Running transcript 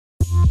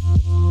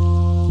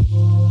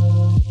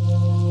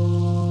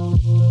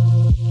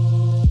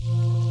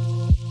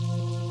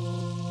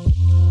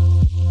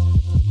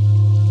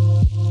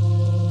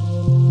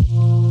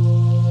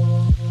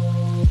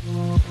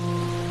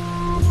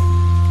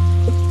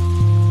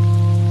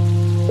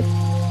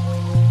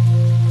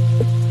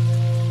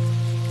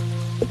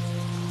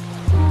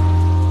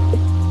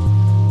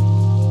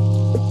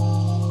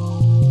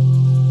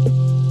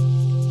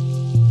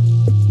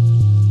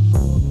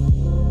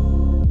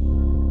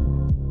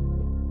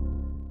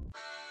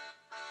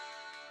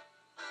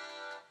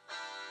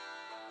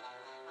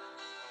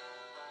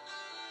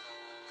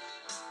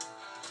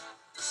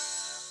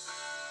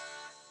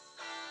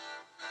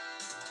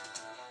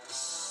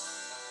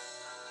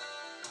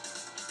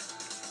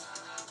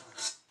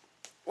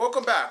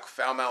Welcome back,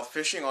 foul mouth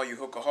fishing, all you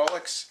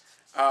hookaholics.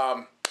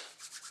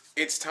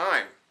 It's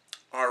time.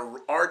 Our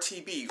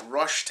RTB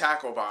Rush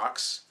Tackle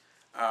Box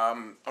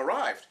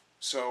arrived.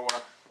 So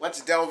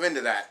let's delve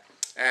into that.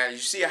 As you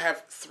see, I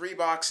have 3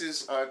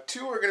 boxes.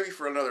 2 are going to be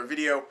for another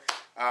video,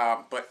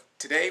 but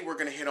today we're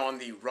going to hit on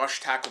the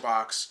Rush Tackle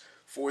Box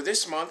for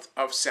this month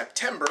of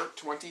September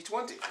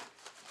 2020.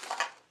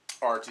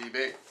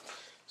 RTB.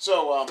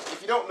 So,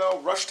 if you don't know,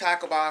 Rush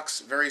Tackle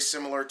Box, very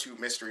similar to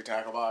Mystery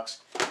Tackle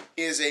Box,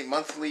 is a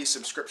monthly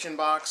subscription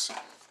box.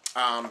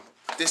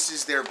 This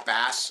is their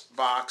bass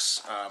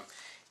box.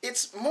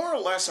 It's more or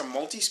less a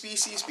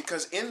multi-species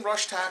because in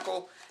Rush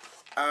Tackle,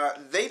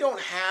 they don't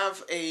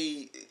have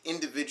a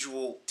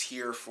individual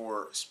tier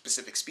for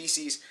specific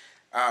species,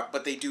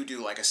 but they do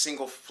like a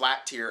single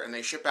flat tier, and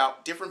they ship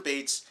out different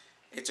baits.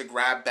 It's a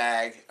grab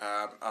bag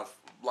of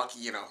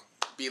lucky,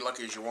 be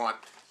lucky as you want,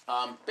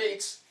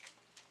 baits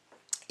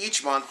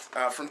each month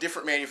from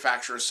different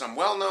manufacturers, some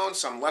well-known,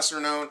 some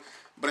lesser-known,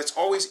 but it's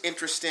always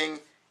interesting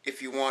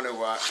if you want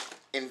to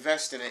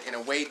invest in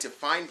a way to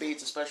find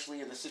baits,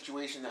 especially in the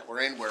situation that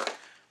we're in where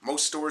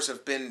most stores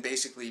have been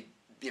basically,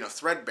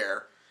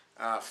 threadbare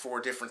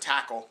for different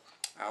tackle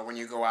when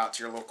you go out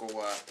to your local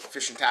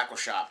fish and tackle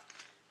shop.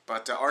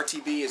 But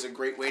RTB is a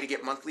great way to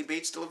get monthly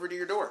baits delivered to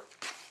your door.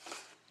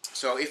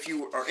 So if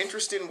you are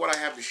interested in what I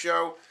have to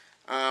show,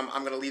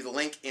 I'm going to leave the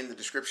link in the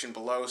description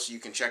below so you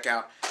can check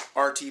out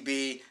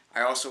RTB.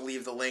 I also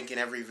leave the link in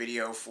every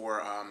video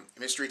for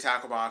Mystery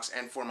Tackle Box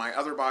and for my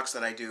other box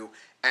that I do,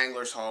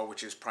 Angler's Haul,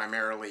 which is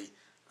primarily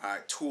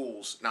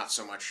tools, not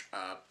so much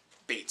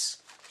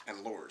baits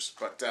and lures.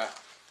 But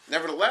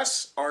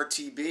nevertheless,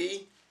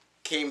 RTB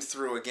came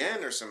through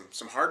again. There's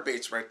some hard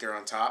baits right there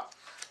on top.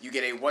 You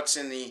get a what's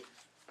in the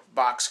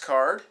box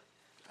card.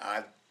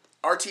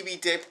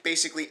 RTB dip,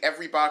 basically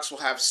every box will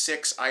have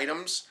 6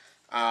 items.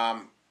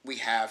 We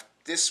have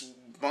this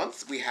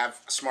month, we have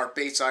a Smart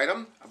Baits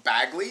item, a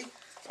𝕮𝖒,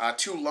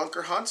 2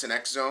 𝕾𝖚𝖆𝓐𝑠 and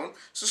X-Zone,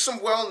 so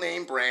some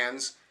well-named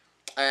brands,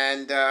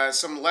 and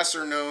some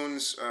lesser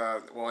knowns.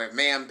 Well, we have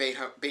Mayhem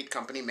Bait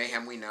Company,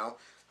 Mayhem we know,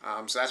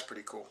 so that's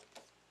pretty cool.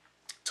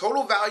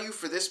 Total value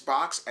for this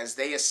box, as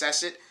they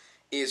assess it,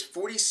 is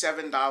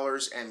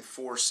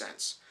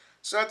 $47.04.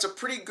 So that's a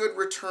pretty good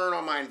return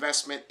on my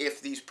investment if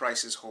these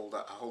prices hold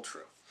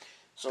true.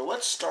 So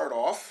let's start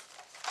off.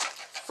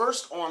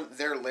 First on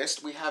their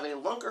list, we have a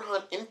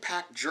𝕾𝖚𝖆𝑇𝖘𝖈𝖗𝑎𝑡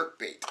Impact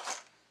Jerkbait.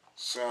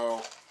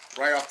 So,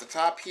 right off the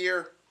top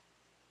here,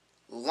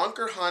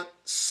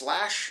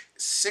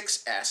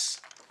 𝕾𝖚𝖆𝑇/6S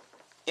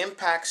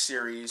Impact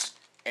Series,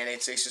 and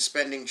it's a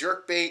suspending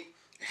jerkbait,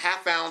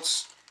 ½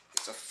 ounce.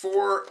 It's a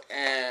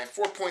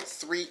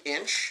 4.3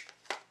 inch,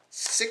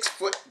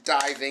 6-foot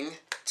diving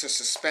to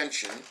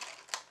suspension.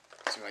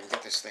 Let's see if I can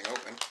get this thing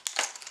open.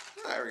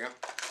 Oh, there we go.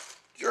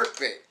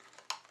 Jerkbait.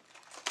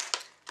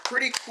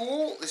 Pretty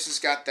cool. This has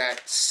got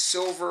that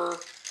silver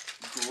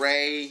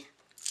gray.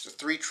 It's a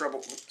 3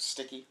 treble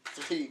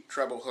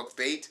hook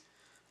bait.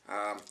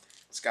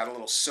 It's got a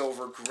little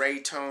silver gray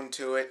tone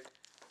to it.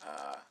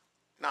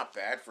 Not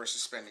bad for a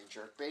suspending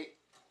jerkbait.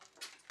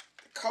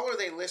 The color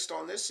they list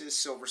on this is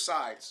silver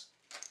sides.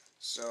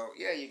 So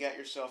yeah, you got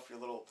yourself your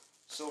little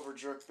silver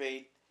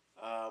jerkbait.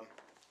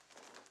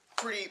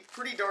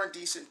 Pretty darn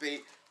decent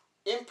bait.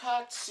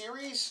 Impact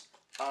series,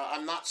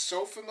 I'm not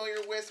so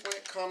familiar with when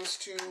it comes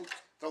to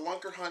the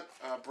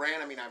𝕾𝖚𝖆𝑇𝖘𝖈𝖗𝑎𝑡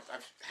brand. I mean, I've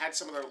had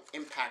some of their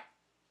Impact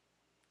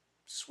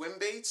swim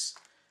baits,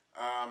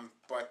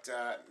 but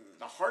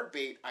the hard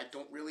bait, I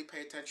don't really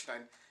pay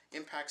attention.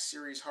 Impact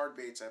series hard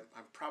baits,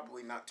 I'm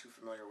probably not too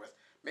familiar with.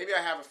 Maybe I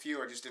have a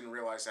few, I just didn't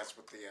realize that's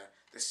what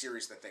the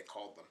series that they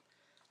called them.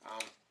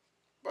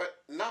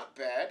 But not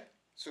bad.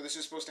 So this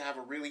is supposed to have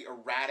a really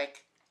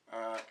erratic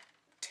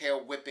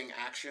tail whipping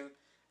action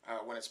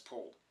when it's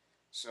pulled.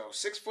 So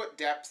 6-foot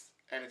depth,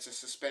 and it's a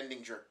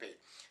suspending jerkbait.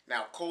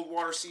 Now, cold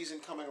water season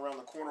coming around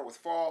the corner with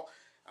fall.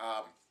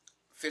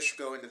 Fish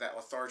go into that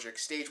lethargic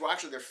stage. Well,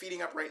 actually, they're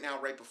feeding up right now,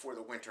 right before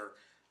the winter,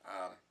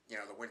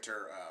 the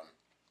winter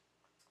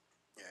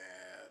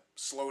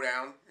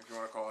slowdown, if you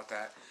want to call it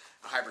that,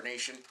 a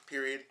hibernation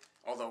period.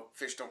 Although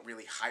fish don't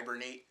really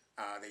hibernate,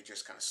 they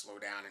just kind of slow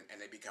down,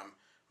 and they become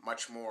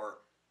much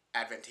more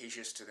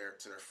advantageous to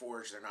their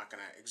forage. They're not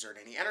going to exert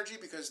any energy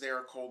because they're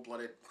a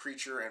cold-blooded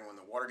creature, and when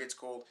the water gets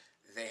cold,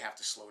 they have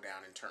to slow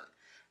down in turn.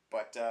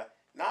 But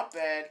not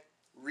bad.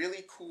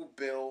 Really cool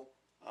bill.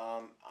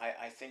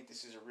 I think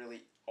this is a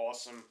really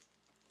awesome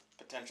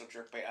potential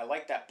jerkbait. I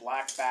like that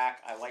black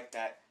back. I like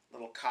that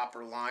little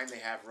copper line they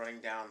have running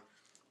down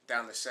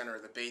the center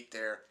of the bait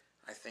there.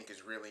 I think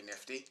is really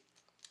nifty.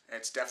 And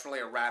it's definitely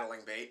a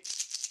rattling bait.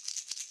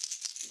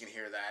 You can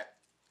hear that.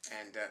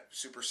 And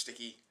super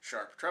sticky,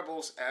 sharp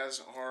trebles,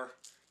 as are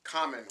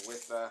common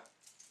with the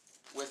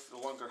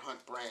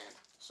𝕾𝖚𝖆𝖊𝖓 brand.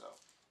 So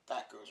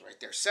that goes right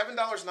there.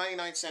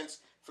 $7.99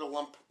 for the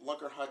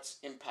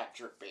𝕾𝖚𝖆𝖊𝖓 Impact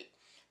Jerkbait.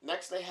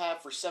 Next they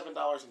have for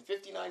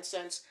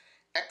 $7.59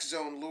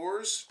 X-Zone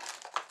Lures.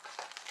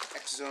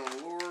 X-Zone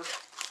Lure.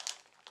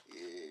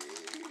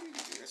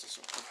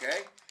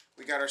 Okay.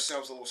 We got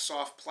ourselves a little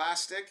soft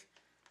plastic.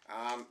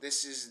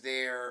 This is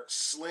their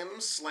Slim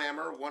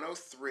Slammer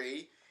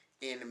 103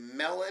 in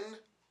melon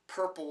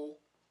purple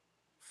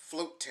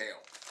float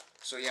tail.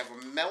 So you have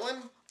a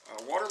melon,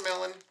 a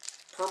watermelon,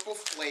 purple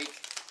flake,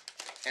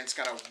 and it's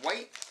got a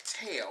white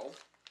tail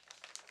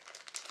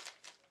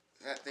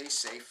that they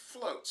say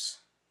floats.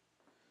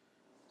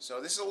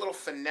 So this is a little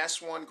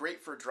finesse one,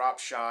 great for drop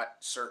shot,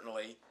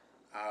 certainly.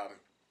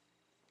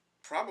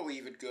 Probably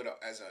even good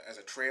as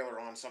a trailer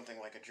on something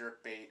like a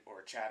jerkbait or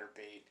a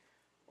chatterbait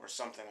or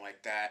something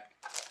like that.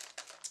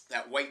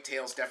 That white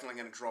tail is definitely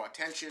going to draw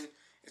attention.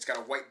 It's got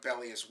a white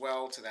belly as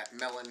well to that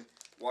melon,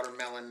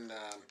 watermelon,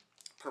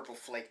 purple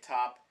flake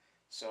top.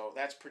 So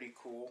that's pretty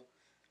cool.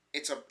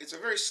 It's a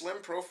very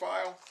slim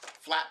profile,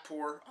 flat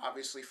pour,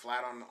 obviously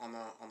flat on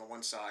the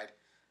one side.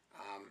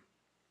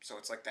 So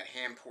it's like that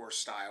hand pour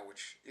style,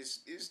 which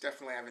is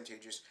definitely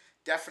advantageous.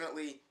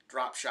 Definitely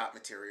drop shot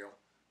material.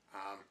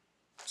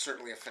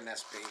 Certainly a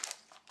finesse bait.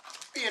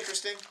 Be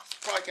interesting.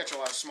 Probably catch a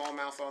lot of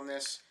smallmouth on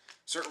this.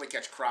 Certainly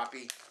catch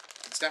crappie.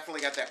 It's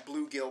definitely got that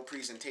bluegill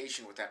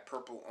presentation with that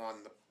purple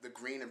on the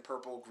green and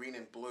purple, green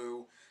and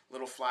blue,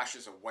 little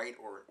flashes of white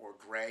or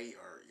gray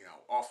or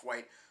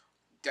off-white.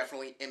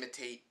 Definitely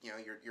imitate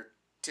your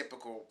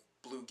typical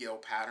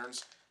bluegill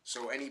patterns.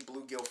 So any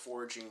bluegill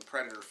foraging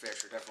predator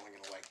fish are definitely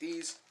going to like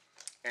these.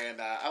 And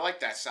I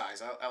like that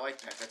size. I like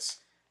that.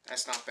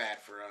 That's not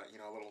bad for a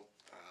little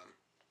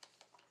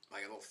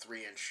like a little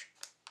 3-inch,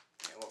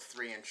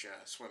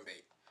 swim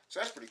bait. So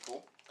that's pretty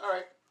cool. All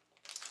right.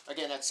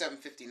 Again, that's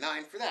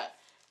 $7.59 for that.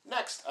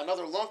 Next,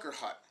 another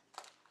𝕾𝖚𝖆𝖊𝖓.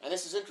 And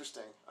this is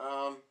interesting,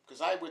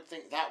 because I would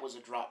think that was a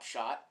drop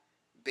shot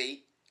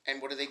bait.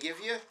 And what do they give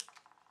you?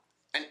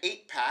 An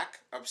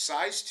 8-pack of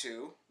size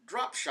 2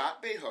 drop shot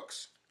bait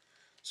hooks.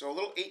 So a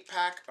little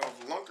 8-pack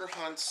of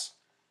𝕾𝖚𝖆𝖆𝖏𝑠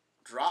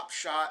drop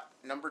shot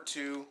number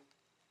 2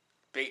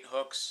 bait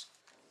hooks.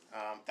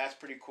 That's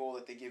pretty cool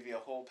that they give you a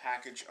whole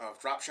package of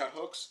drop shot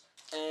hooks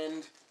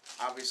and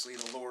obviously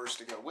the lures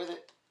to go with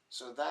it.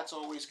 So that's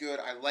always good.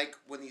 I like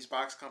when these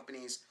box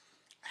companies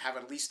have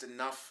at least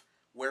enough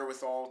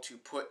wherewithal to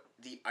put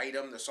the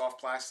item, the soft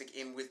plastic,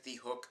 in with the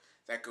hook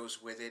that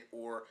goes with it,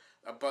 or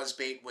a buzz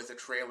bait with a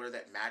trailer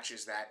that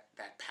matches that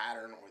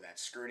pattern or that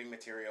skirting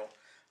material.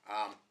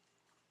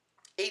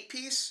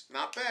 8-piece,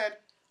 not bad.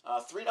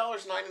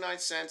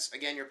 $3.99.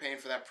 Again, you're paying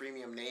for that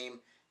premium name.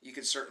 You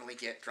can certainly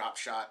get drop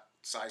shot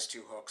size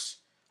 2 hooks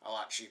a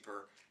lot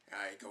cheaper.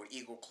 You go to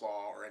Eagle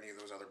Claw or any of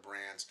those other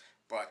brands.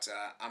 But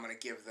I'm going to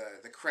give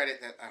the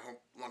credit that I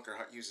hope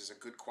𝕾𝖚𝖆𝖆𝑃 uses a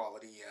good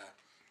quality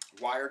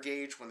wire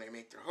gauge when they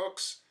make their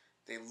hooks.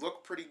 They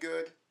look pretty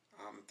good.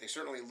 They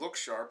certainly look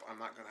sharp. I'm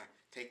not going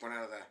to take one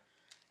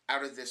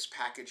out of this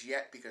package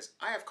yet because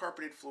I have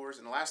carpeted floors,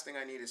 and the last thing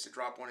I need is to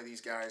drop one of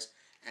these guys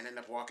and end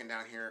up walking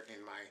down here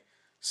in my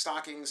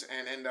stockings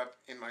and end up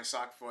in my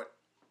sock foot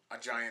a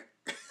giant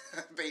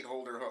bait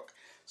holder hook.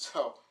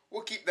 So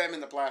we'll keep them in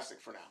the plastic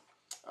for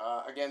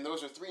now. Again,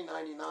 those are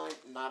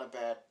 $3.99. Not a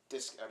bad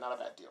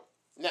deal.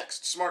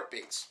 Next, Smart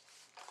Baits.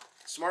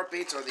 Smart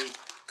Baits are the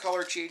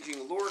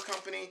color-changing lure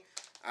company.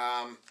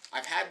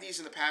 I've had these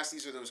in the past.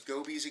 These are those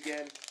gobies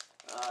again.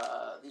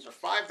 These are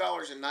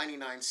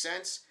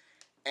 $5.99.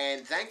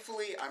 And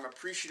thankfully, I'm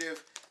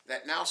appreciative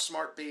that now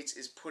Smart Baits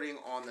is putting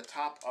on the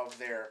top of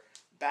their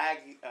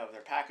bag, of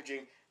their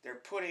packaging, they're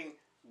putting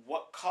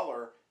what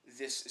color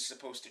this is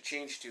supposed to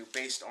change to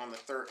based on the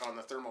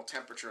thermal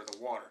temperature of the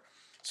water.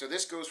 So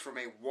this goes from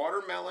a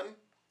watermelon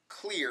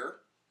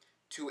clear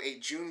to a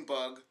June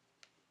bug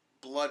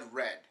blood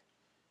red.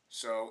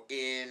 So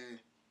in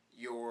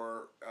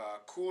your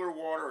cooler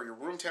water or your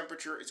room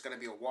temperature, it's going to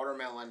be a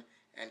watermelon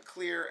and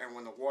clear, and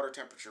when the water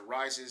temperature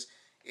rises,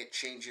 it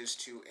changes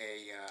to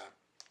a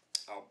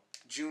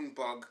June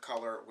bug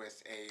color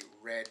with a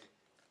red,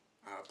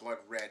 blood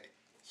red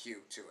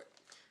hue to it.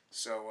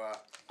 So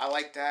I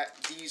like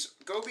that. These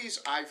gobies,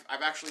 I've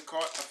actually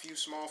caught a few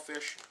small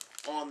fish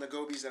on the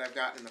gobies that I've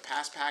gotten in the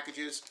past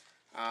packages.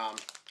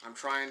 I'm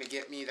trying to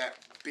get me that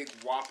big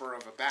whopper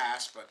of a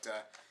bass, but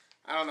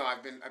I don't know.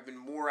 I've been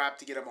more apt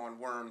to get them on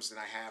worms than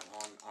I have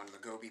on the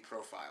goby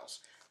profiles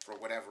for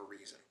whatever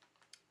reason.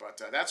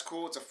 But that's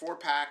cool. It's a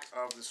 4-pack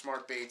of the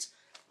Smart Baits.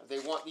 They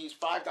want these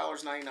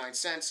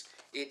 $5.99.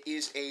 It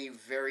is a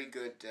very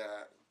good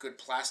good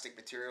plastic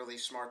material,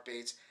 these Smart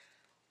Baits.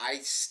 I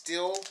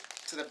still,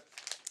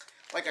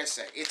 like I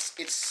say, it's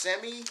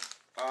semi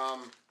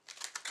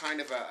kind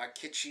of a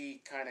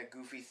kitschy, kind of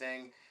goofy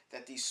thing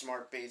that these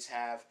smart baits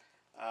have.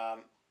 I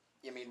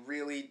mean,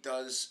 really,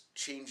 does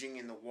changing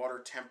in the water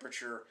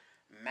temperature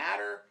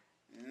matter?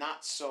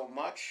 Not so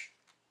much,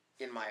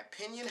 in my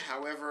opinion.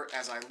 However,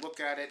 as I look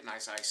at it, and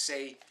as I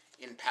say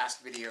in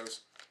past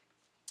videos,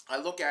 I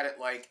look at it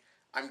like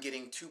I'm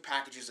getting 2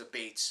 packages of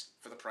baits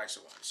for the price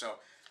of one. So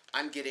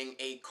I'm getting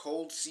a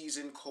cold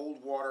season,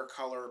 cold water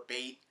color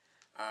bait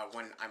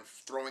when I'm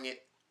throwing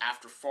it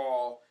after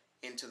fall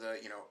into the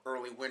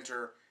early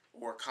winter,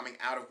 or coming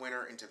out of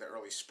winter into the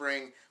early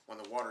spring. When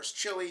the water's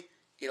chilly,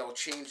 it'll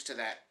change to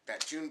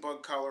that June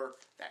bug color,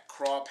 that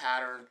craw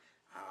pattern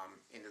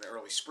into the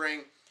early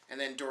spring. And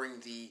then during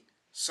the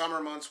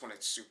summer months when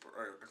it's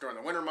or during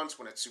the winter months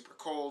when it's super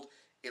cold,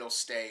 it'll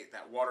stay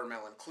that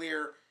watermelon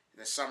clear. In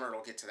the summer,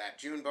 it'll get to that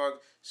June bug.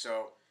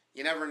 So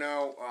you never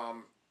know.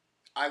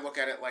 I look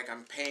at it like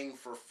I'm paying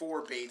for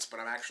 4 baits, but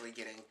I'm actually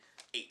getting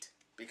 8.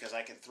 Because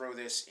I can throw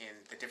this in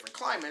the different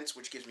climates,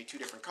 which gives me 2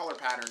 different color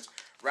patterns,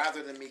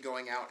 rather than me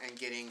going out and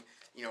getting,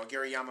 a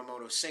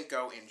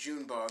𝕾𝖍𝖆𝖗𝖊𝖓 and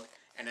June bug,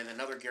 and then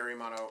another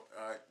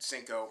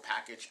𝕾𝖍𝖆𝖗𝖓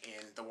package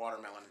in the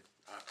watermelon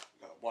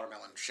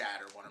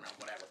shad or watermelon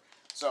whatever.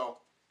 So,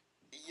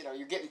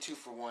 you're getting 2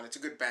 for 1. It's a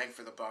good bang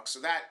for the buck. So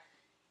that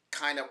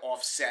kind of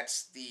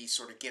offsets the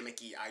sort of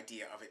gimmicky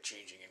idea of it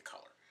changing in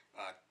color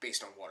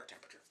based on water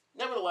temperature.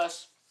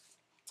 Nevertheless,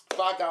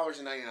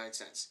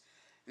 $5.99.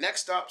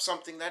 Next up,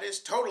 something that is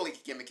totally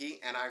gimmicky,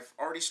 and I've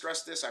already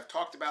stressed this, I've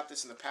talked about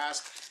this in the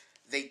past.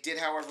 They did,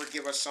 however,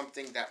 give us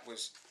something that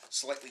was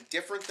slightly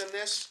different than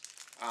this.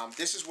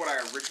 This is what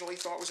I originally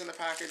thought was in the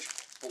package,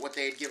 but what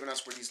they had given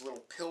us were these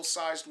little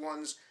pill-sized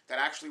ones that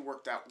actually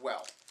worked out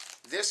well.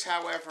 This,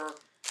 however,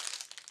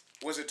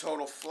 was a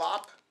total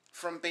flop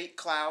from Bait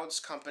Clouds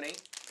Company.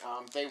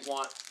 They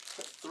want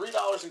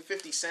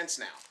 $3.50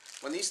 now.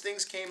 When these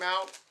things came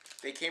out,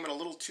 they came in a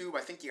little tube.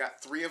 I think you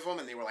got 3 of them,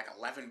 and they were like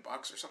 $11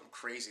 or something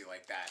crazy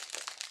like that.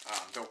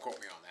 Don't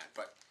quote me on that.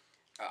 But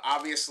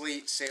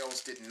obviously,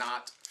 sales did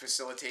not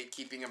facilitate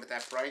keeping them at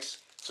that price.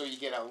 So you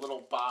get a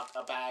little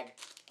bag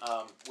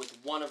with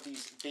one of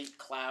these Bait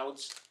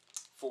Clouds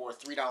for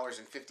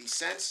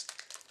 $3.50.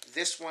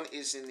 This one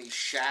is in the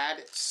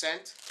shad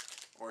scent,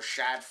 or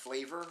shad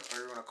flavor,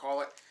 whatever you want to call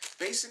it.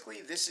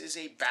 Basically, this is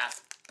a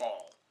bath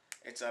ball.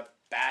 It's a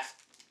bath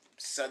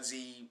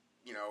sudsy.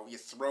 You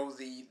throw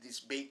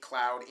this bait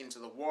cloud into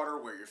the water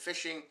where you're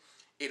fishing.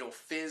 It'll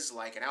fizz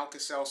like an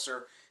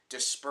Alka-Seltzer,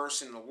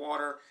 disperse in the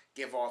water,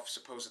 give off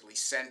supposedly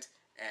scent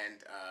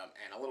and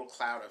a little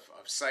cloud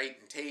of sight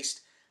and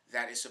taste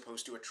that is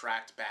supposed to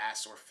attract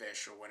bass or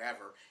fish or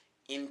whatever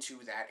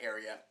into that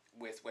area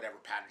with whatever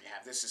pattern you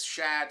have. This is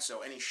shad,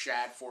 so any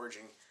shad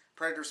foraging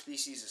predator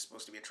species is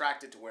supposed to be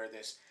attracted to where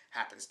this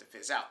happens to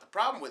fizz out. The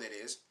problem with it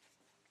is,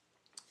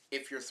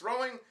 if you're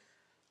throwing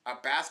a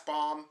bath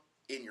bomb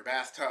in your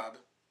bathtub,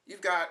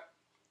 you've got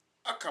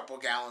a couple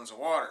gallons of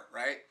water,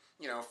 right?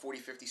 40,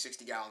 50,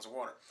 60 gallons of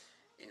water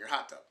in your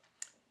hot tub,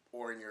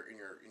 or in your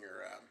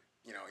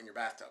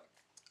bathtub.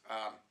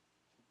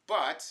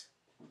 But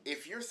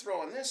if you're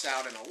throwing this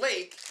out in a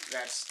lake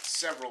that's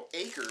several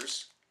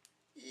acres,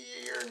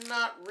 you're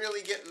not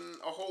really getting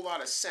a whole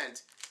lot of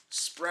scent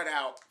spread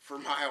out for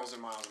miles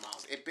and miles and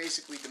miles. It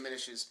basically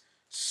diminishes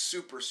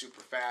super,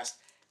 super fast,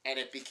 and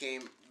it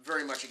became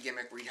very much a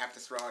gimmick where you'd have to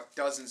throw out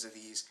dozens of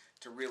these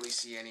to really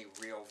see any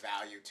real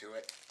value to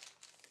it.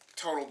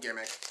 Total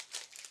gimmick.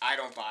 I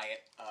don't buy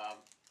it.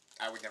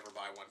 I would never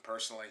buy one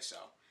personally, so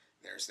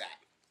there's that.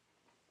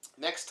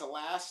 Next to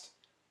last,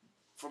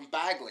 from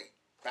Bagley.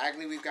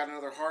 Bagley, we've got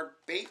another hard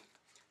bait.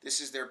 This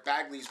is their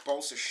Bagley's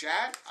Balsa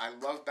Shad. I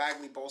love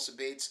Bagley Balsa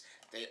baits.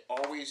 They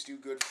always do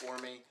good for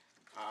me.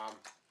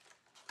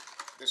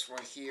 This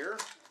one here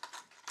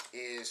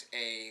is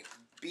a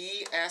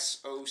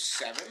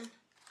BS07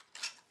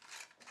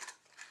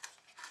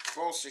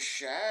 Balsa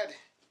Shad,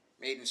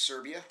 made in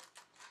Serbia.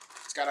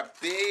 It's got a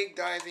big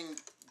diving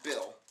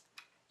bill.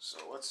 So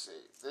let's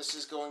see. This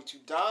is going to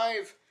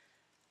dive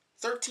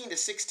 13 to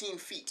 16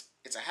 feet.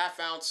 It's a ½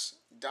 ounce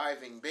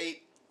diving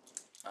bait.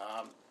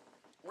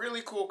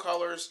 Really cool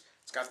colors.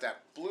 It's got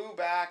that blue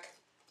back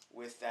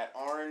with that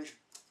orange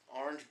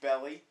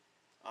belly.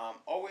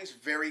 Always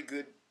very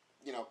good,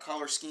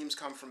 color schemes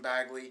come from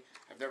Bagley.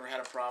 I've never had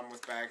a problem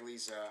with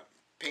Bagley's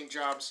paint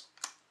jobs.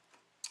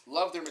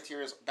 Love their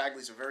materials.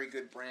 Bagley's a very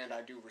good brand.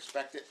 I do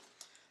respect it.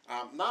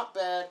 Not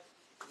bad.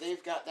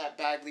 They've got that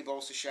Bagley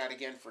Balsa Shad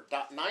again for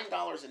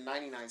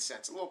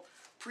 $9.99. A little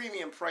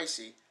premium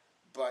pricey,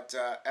 but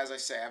as I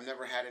say, I've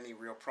never had any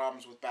real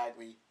problems with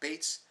Bagley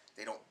baits.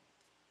 They don't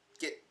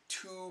get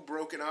too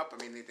broken up.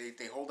 I mean,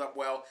 they hold up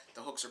well.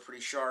 The hooks are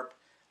pretty sharp.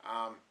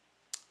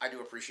 I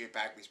do appreciate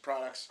Bagley's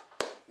products.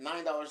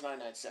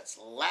 $9.99.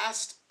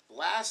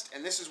 Last,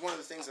 and this is one of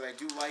the things that I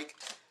do like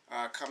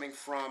coming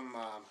from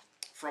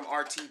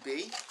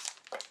RTB,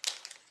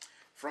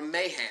 from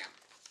Mayhem.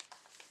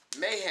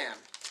 Mayhem,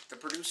 the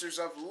producers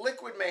of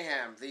Liquid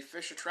Mayhem, the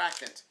fish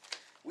attractant.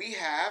 We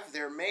have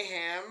their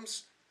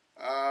Mayhem's,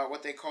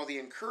 what they call the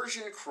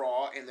Incursion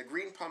Craw and the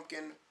Green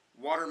Pumpkin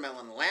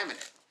Watermelon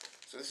Laminate.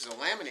 So this is a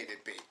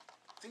laminated bait.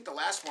 think the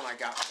last one I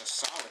got was a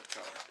solid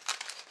color.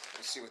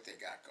 Let's see what they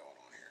got going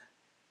on here.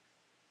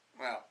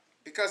 Well,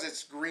 because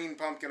it's green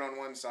pumpkin on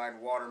one side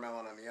and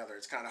watermelon on the other,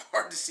 it's kind of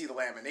hard to see the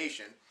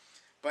lamination.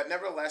 But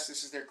nevertheless,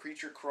 this is their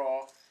Creature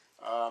Crawl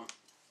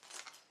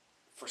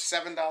for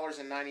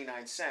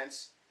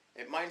 $7.99.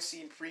 It might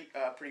seem pretty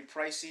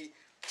pricey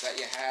that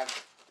you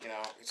have, you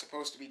know, it's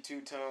supposed to be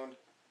two-toned.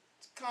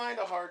 It's kind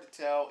of hard to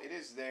tell. It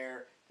is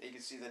there. You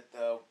can see that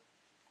the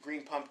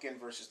green pumpkin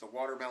versus the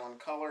watermelon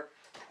color.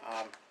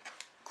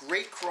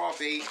 Great craw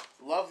bait.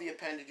 Love the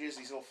appendages,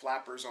 these little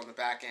flappers on the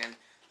back end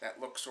that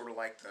look sort of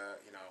like the,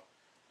 you know,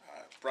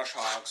 brush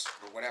hogs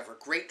or whatever.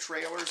 Great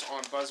trailers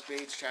on buzz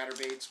baits,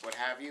 chatterbaits, what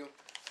have you.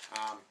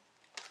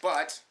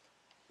 But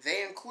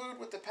they include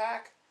with the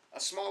pack a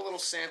small little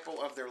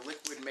sample of their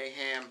Liquid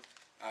Mayhem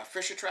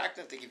fish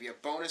attractant. They give you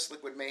a bonus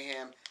Liquid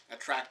Mayhem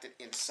attractant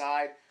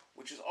inside,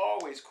 which is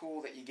always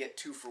cool that you get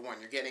 2 for 1.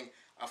 You're getting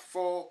a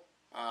full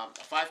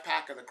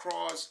 5-pack of the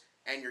craws,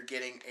 and you're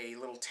getting a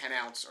little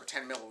 10-ounce or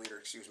 10 milliliter,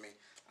 excuse me,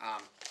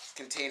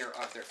 container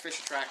of their fish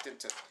attractant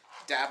to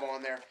dab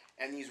on there.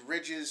 And these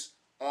ridges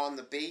on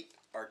the bait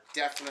are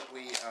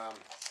definitely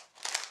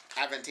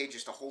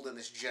advantageous to hold in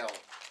this gel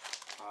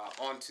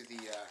onto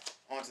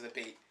the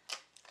bait.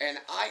 And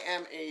I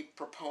am a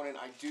proponent.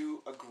 I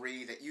do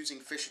agree that using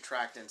fish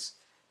attractants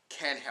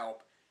can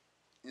help.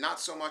 Not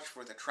so much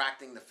for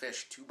attracting the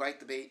fish to bite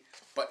the bait,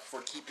 but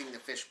for keeping the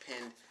fish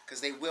pinned,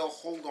 because they will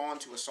hold on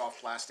to a soft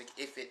plastic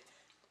if it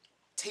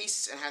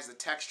tastes and has the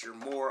texture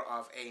more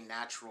of a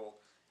natural,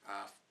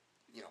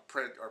 you know,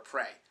 predator or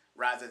prey,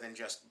 rather than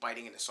just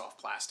biting into soft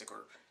plastic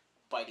or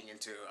biting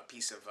into a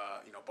piece of,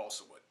 you know,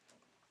 balsa wood.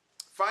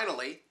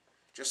 Finally,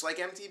 just like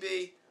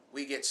MTB,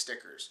 we get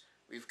stickers.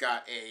 We've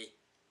got a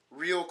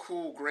real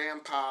cool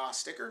grandpa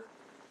sticker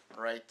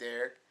right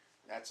there.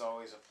 That's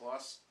always a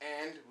plus.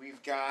 And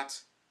we've got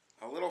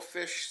a little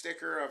fish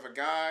sticker of a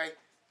guy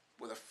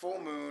with a full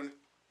moon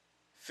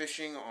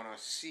fishing on a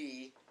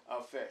sea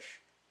of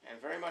fish.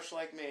 And very much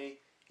like me,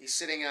 he's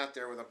sitting out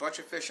there with a bunch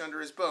of fish under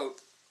his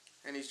boat,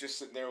 and he's just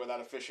sitting there without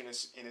a fish in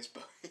his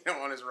boat, you know,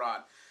 on his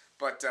rod.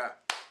 But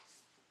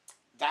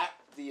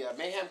the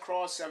Mayhem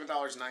Craw is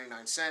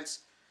 $7.99.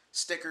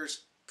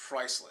 Stickers,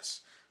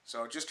 priceless.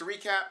 So just to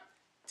recap,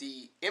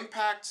 the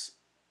Impact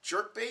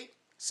Jerkbait,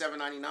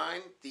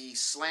 $7.99. The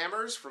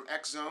Slammers from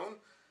X-Zone,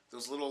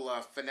 those little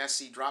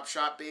finessey drop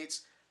shot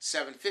baits,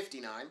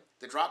 $7.59.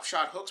 The drop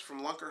shot hooks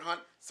from Lunker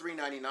Hunt,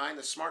 $3.99.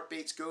 The Smart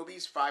Baits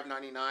Gobies,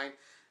 $5.99.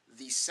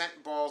 The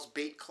Scent Balls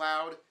Bait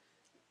Cloud,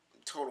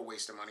 total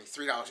waste of money,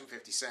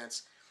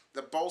 $3.50.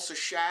 The Balsa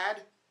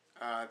Shad,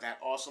 that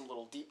awesome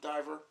little deep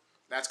diver,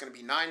 that's going to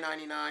be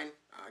 $9.99.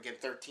 Again,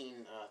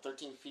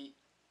 13 feet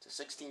to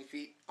 16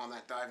 feet on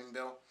that diving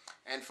bill.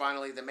 And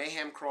finally, the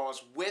Mayhem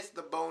Craws with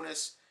the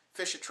bonus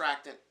fish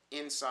attractant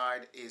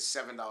inside is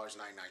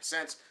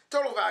 $7.99.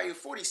 Total value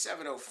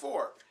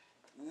 $47.04.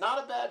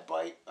 Not a bad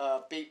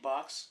bait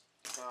box.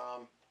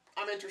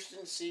 I'm interested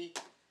to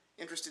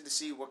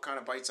see what kind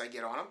of bites I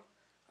get on them.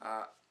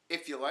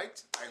 If you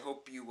liked, I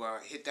hope you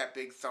hit that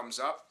big thumbs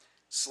up,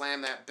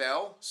 slam that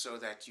bell so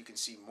that you can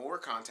see more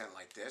content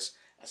like this,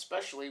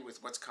 especially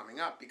with what's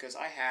coming up, because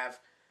I have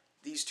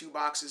these 2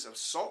 boxes of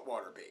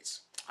saltwater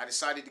baits. I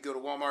decided to go to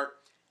Walmart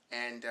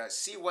and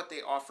see what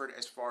they offered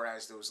as far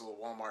as those little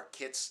Walmart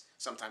kits.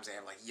 Sometimes they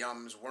have like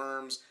yums,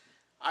 worms.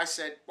 I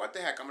said, what the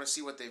heck, I'm going to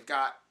see what they've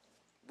got.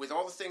 With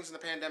all the things in the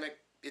pandemic,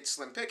 it's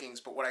slim pickings,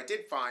 but what I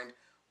did find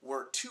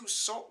were 2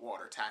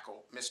 saltwater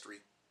tackle mystery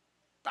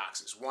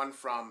boxes. One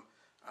from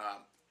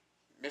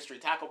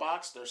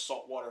MysteryTackleBox, their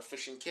saltwater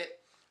fishing kit,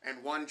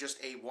 and one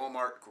just a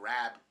Walmart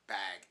grab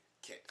bag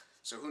kit.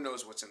 So who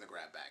knows what's in the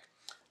grab bag.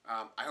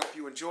 I hope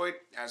you enjoyed.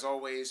 As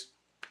always,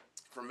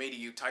 from me to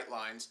you, tight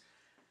lines.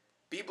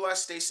 Be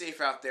blessed, stay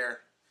safe out there.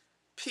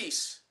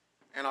 Peace,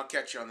 and I'll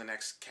catch you on the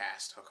next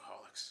cast,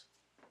 Hookaholics.